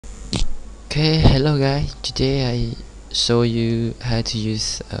Okay, hello guys. Today I show you how to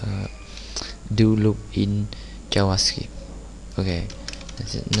use do loop in JavaScript. Okay,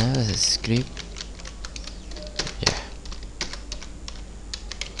 that's it. Now the script. Yeah,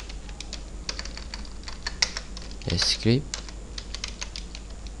 the script.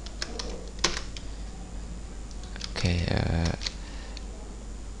 Okay,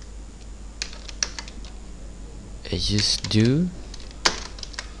 I just do.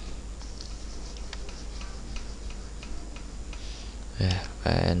 Yeah,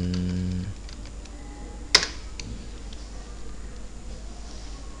 and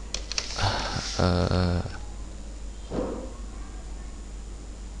uh,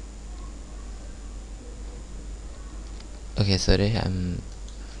 okay, sorry, I'm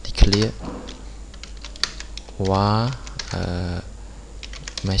declare var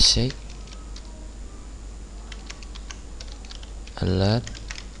message alert.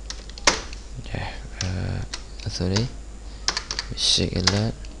 Yeah, sorry, message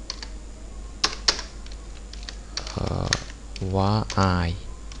alert. Var I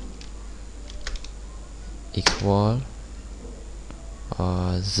equal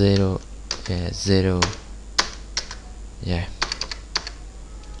 0. Yeah, 0. Yeah,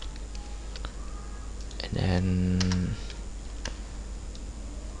 and then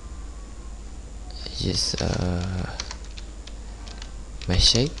just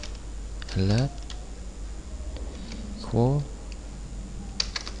message alert equal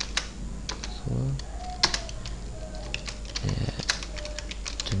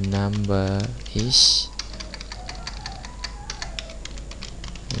the number is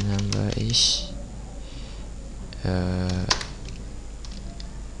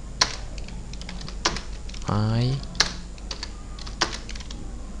I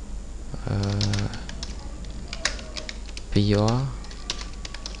pure.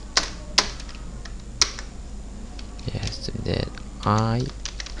 Yes, that I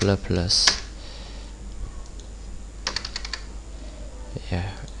plus.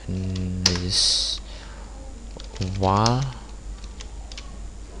 Yeah, and this while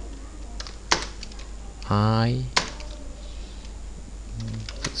I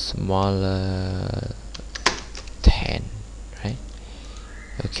smaller 10, right?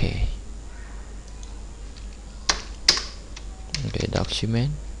 Okay,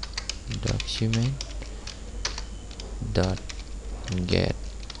 document dot get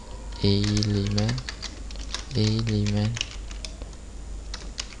element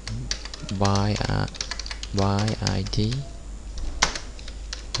by id,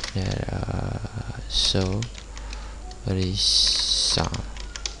 so result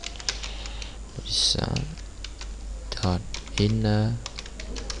dot inner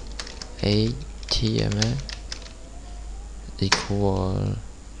html equal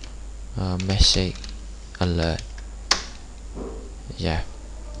message alert. Yeah,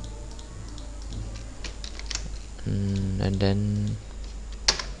 and then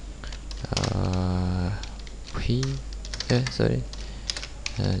sorry,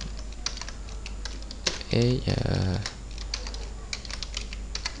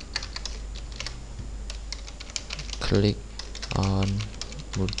 click on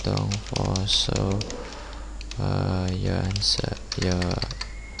button for show your answer,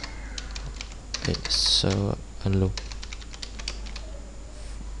 so a loop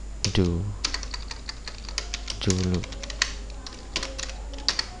do loop.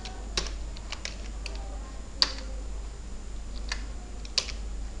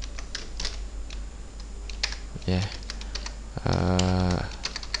 Yeah,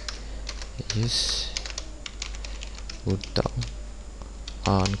 use button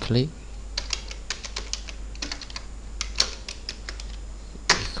on click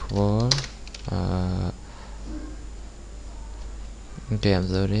equal okay, I'm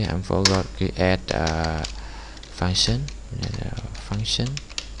sorry, I forgot to add function.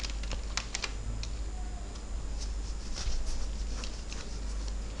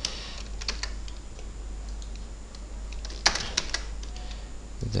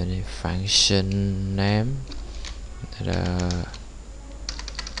 The function name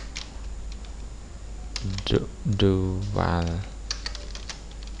do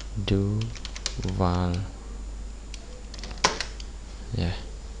val. Yeah,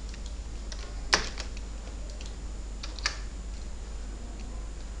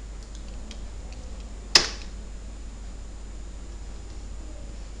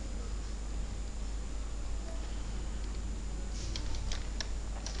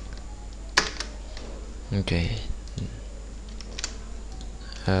 okay.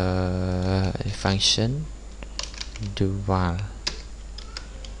 Function do val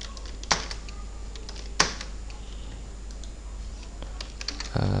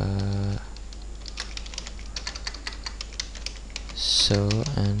so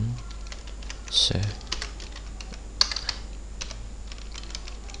and so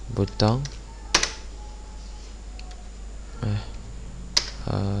button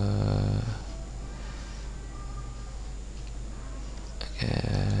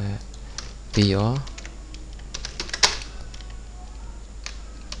PR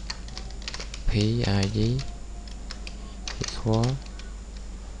PID equal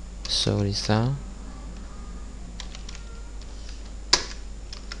so result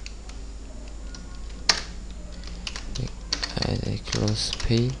equals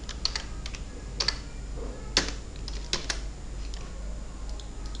P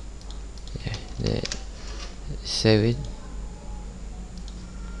save it.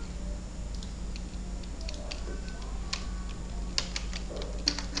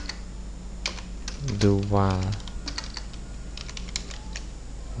 Do while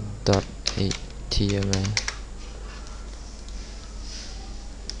dot html.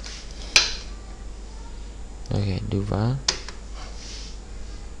 Okay, do while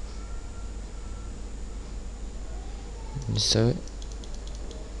insert.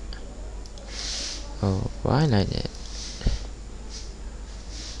 Oh, why like that?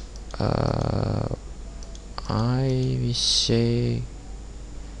 I will say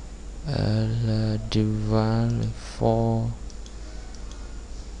do while for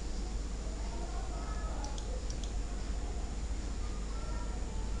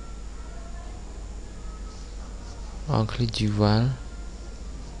only do while.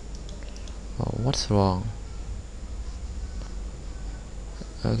 Oh, what's wrong?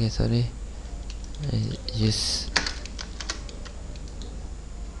 Okay, sorry. Yes,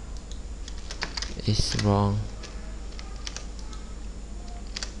 it's wrong.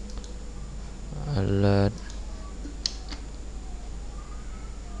 Alert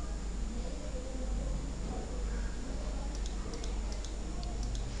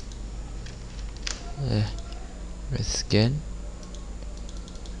scan.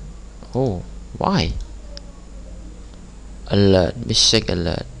 Oh, why? Alert, mistake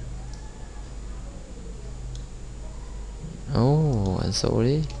alert. Oh, I'm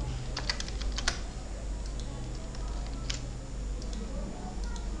sorry.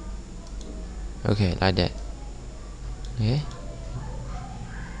 Okay, like that. Okay.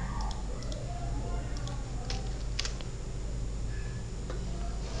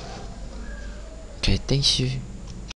 Okay, thank you.